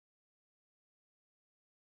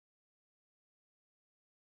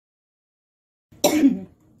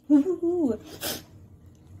Woo-hoo-hoo.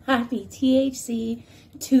 Happy THC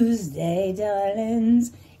Tuesday,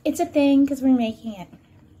 darlings. It's a thing because we're making it.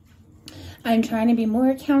 I'm trying to be more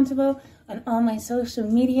accountable on all my social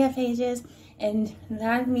media pages, and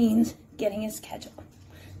that means getting a schedule.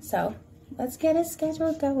 So let's get a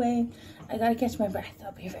schedule going. I gotta catch my breath.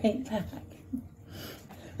 I'll be right back.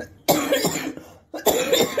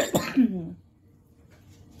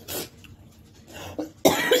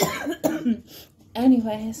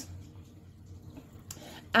 Anyways,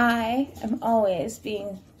 I am always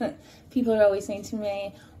people are always saying to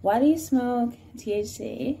me, why do you smoke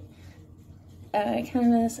THC?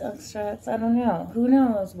 Cannabis extracts, I don't know. Who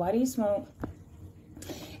knows? Why do you smoke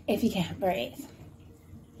if you can't breathe?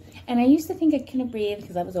 And I used to think I couldn't breathe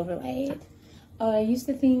because I was overweight. Or I used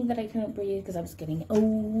to think that I couldn't breathe because I was getting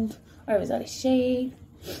old or I was out of shape.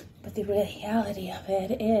 But the reality of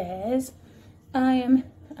it is I am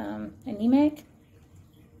anemic.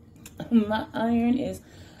 My iron is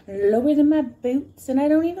lower than my boots, and I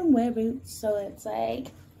don't even wear boots, so it's like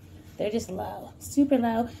they're just low, super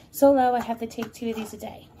low, so low I have to take 2 of these a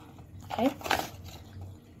day. Okay,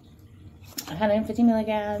 150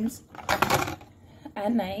 milligrams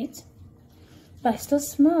at night, but I still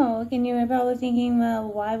smoke. And you're probably thinking,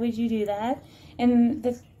 well, why would you do that? And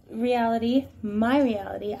the reality, my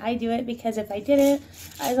reality, I do it because if I didn't,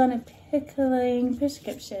 I was on a pickling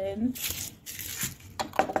prescription,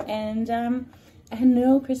 and I had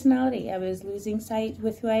no personality. I was losing sight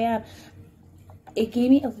with who I am. It gave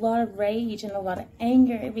me a lot of rage and a lot of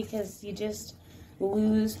anger because you just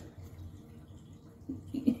lose,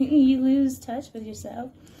 you lose touch with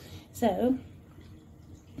yourself. So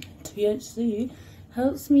THC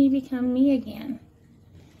helps me become me again.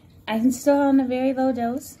 I'm still on a very low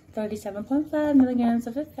dose, 37.5 milligrams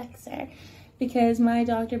of Effexor, because my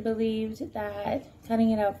doctor believed that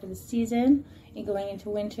cutting it out for the season and going into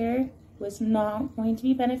winter was not going to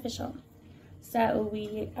be beneficial. So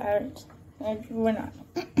we're not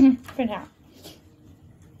for now.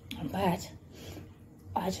 But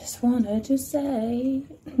I just wanted to say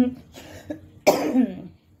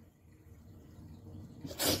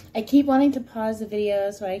I keep wanting to pause the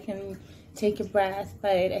video so I can take a breath,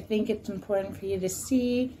 but I think it's important for you to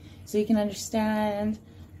see so you can understand.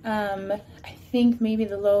 I think maybe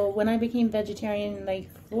when I became vegetarian like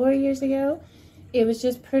 4 years ago, it was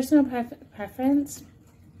just personal preference.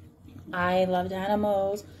 I loved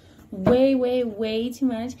animals way, way, way too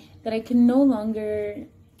much that I could no longer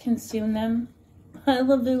consume them. I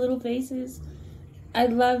love their little faces. I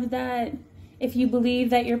love that if you believe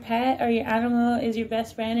that your pet or your animal is your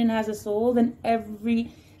best friend and has a soul, then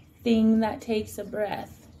everything that takes a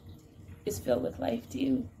breath is filled with life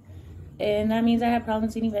too. And that means I have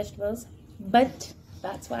problems eating vegetables, but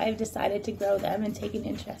that's why I've decided to grow them and take an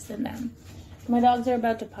interest in them. My dogs are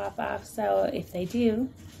about to pop off, so if they do,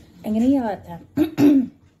 I'm going to yell at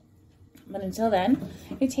them. But until then,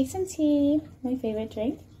 you take some tea, my favorite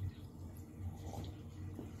drink.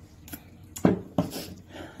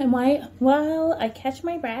 And while I catch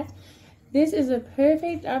my breath, this is a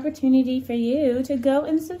perfect opportunity for you to go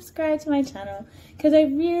and subscribe to my channel, because I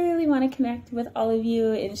really want to connect with all of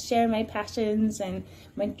you and share my passions and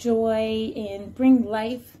my joy and bring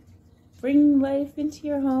life into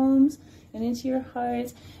your homes and into your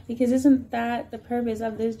hearts, because isn't that the purpose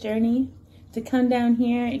of this journey? To come down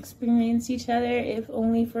here, experience each other, if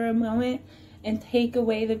only for a moment, and take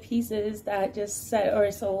away the pieces that just set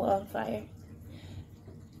our soul on fire.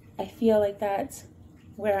 I feel like that's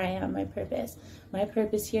where I am, my purpose. My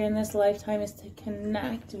purpose here in this lifetime is to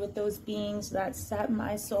connect with those beings that set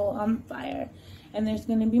my soul on fire. And there's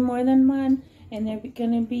going to be more than one, and they're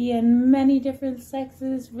going to be in many different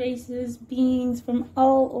sexes, races, beings from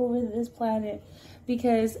all over this planet,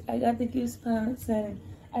 because I got the goosebumps, and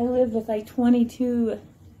I live with like 25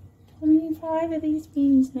 of these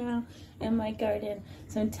beings now in my garden.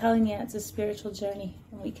 So I'm telling you, it's a spiritual journey,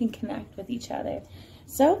 and we can connect with each other.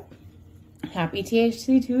 So, happy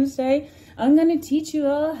THC Tuesday. I'm going to teach you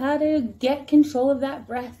all how to get control of that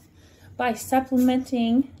breath by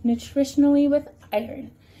supplementing nutritionally with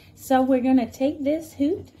iron. So we're going to take this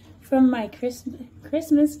hoot from my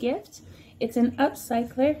Christmas gift. It's an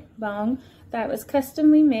upcycler bong that was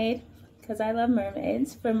customly made, because I love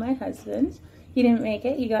mermaids, from my husband. He didn't make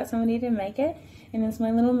it. He got somebody to make it. And it's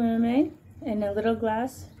my little mermaid in a little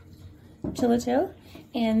glass chill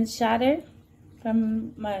and shatter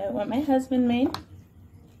from what my husband made.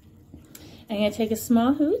 I'm going to take a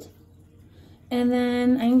small hoot, and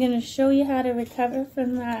then I'm going to show you how to recover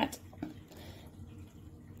from that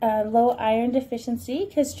low iron deficiency,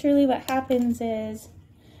 because truly what happens is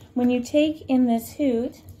when you take in this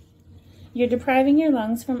hoot, you're depriving your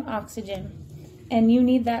lungs from oxygen, and you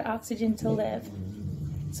need that oxygen to live.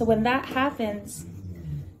 So when that happens,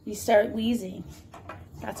 you start wheezing.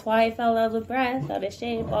 That's why I fell out of breath, out of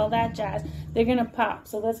shape, all that jazz. They're gonna pop,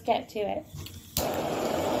 so let's get to it.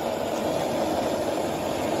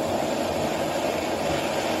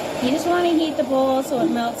 You just want to heat the bowl so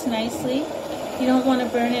it melts nicely. You don't want to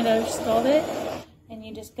burn it or scald it. And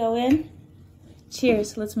you just go in.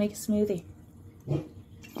 Cheers, let's make a smoothie.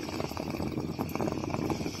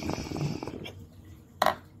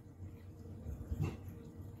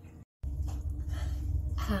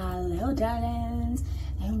 Hello, darlings,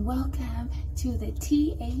 and welcome to the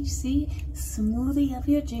THC smoothie of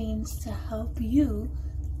your dreams to help you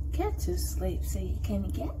get to sleep so you can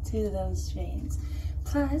get to those dreams.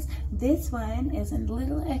 Plus, this one is a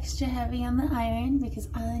little extra heavy on the iron because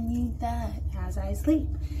I need that as I sleep.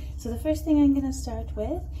 So the first thing I'm going to start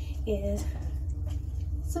with is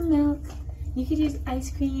some milk. You could use ice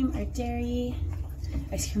cream or dairy.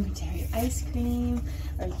 Ice cream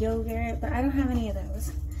or yogurt, but I don't have any of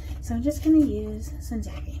those. So I'm just going to use some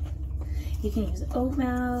dairy. You can use oat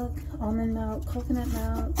milk, almond milk, coconut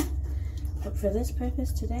milk. But for this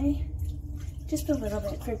purpose today, just a little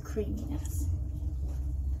bit for creaminess.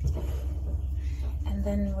 And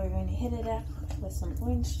then we're going to hit it up with some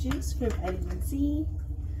orange juice for vitamin C.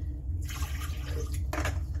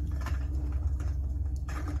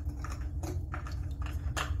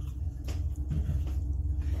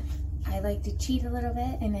 I like to cheat a little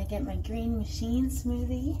bit and I get my green machine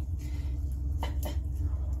smoothie.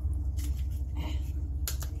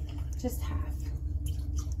 Just half.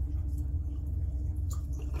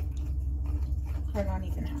 Or not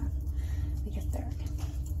even half. Like a third.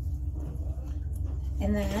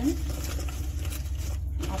 And then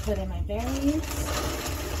I'll put in my berries.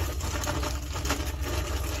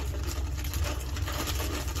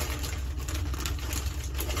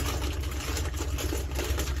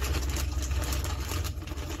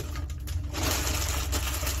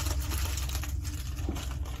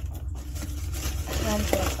 And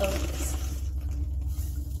the oats.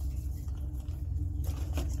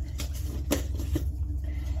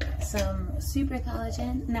 Some super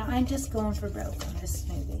collagen. Now I'm just going for broke on this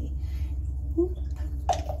smoothie.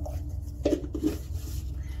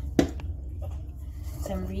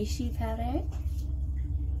 Some reishi powder.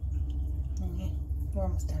 Okay, we're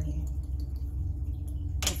almost done here.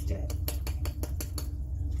 Let's do it.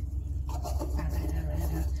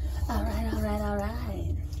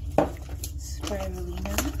 Alright.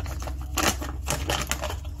 Spirulina.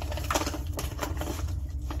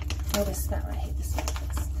 Oh, the smell. I hate the smell of this.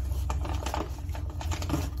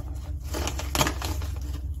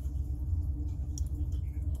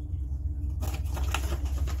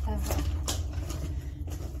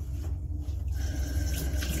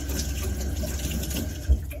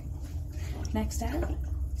 Next up,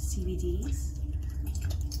 CBDs.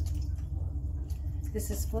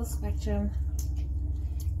 This is full spectrum,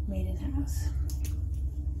 made in house.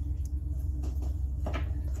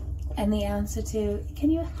 And the answer to, can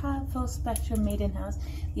you have full spectrum made in house?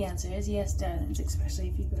 The answer is yes, darlings, especially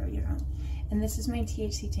if you grow your own. And this is my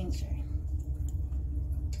THC tincture.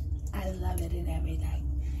 I love it in everything.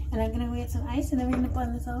 And I'm gonna get some ice and then we're gonna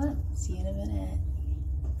blend this all up. See you in a minute.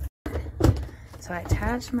 So I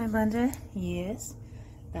attached my blender. Yes,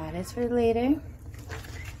 that is for later.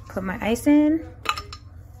 Put my ice in.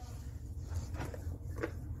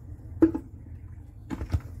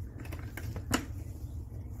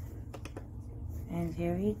 And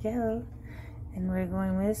here we go. And we're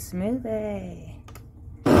going with smoothie.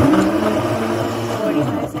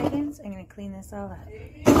 45 seconds. I'm gonna clean this all up.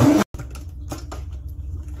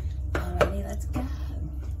 Alrighty, let's go.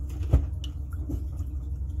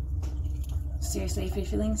 Seriously, if you're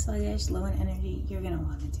feeling sluggish, low in energy, you're gonna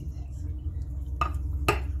want to do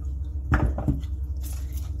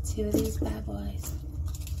this. 2 of these bad boys.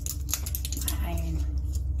 My iron.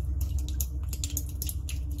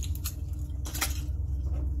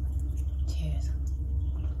 Cheers.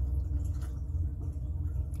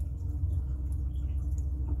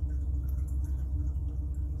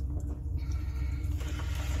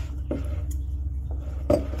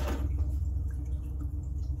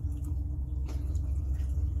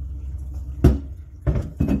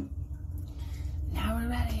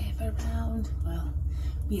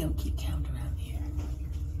 We don't keep count around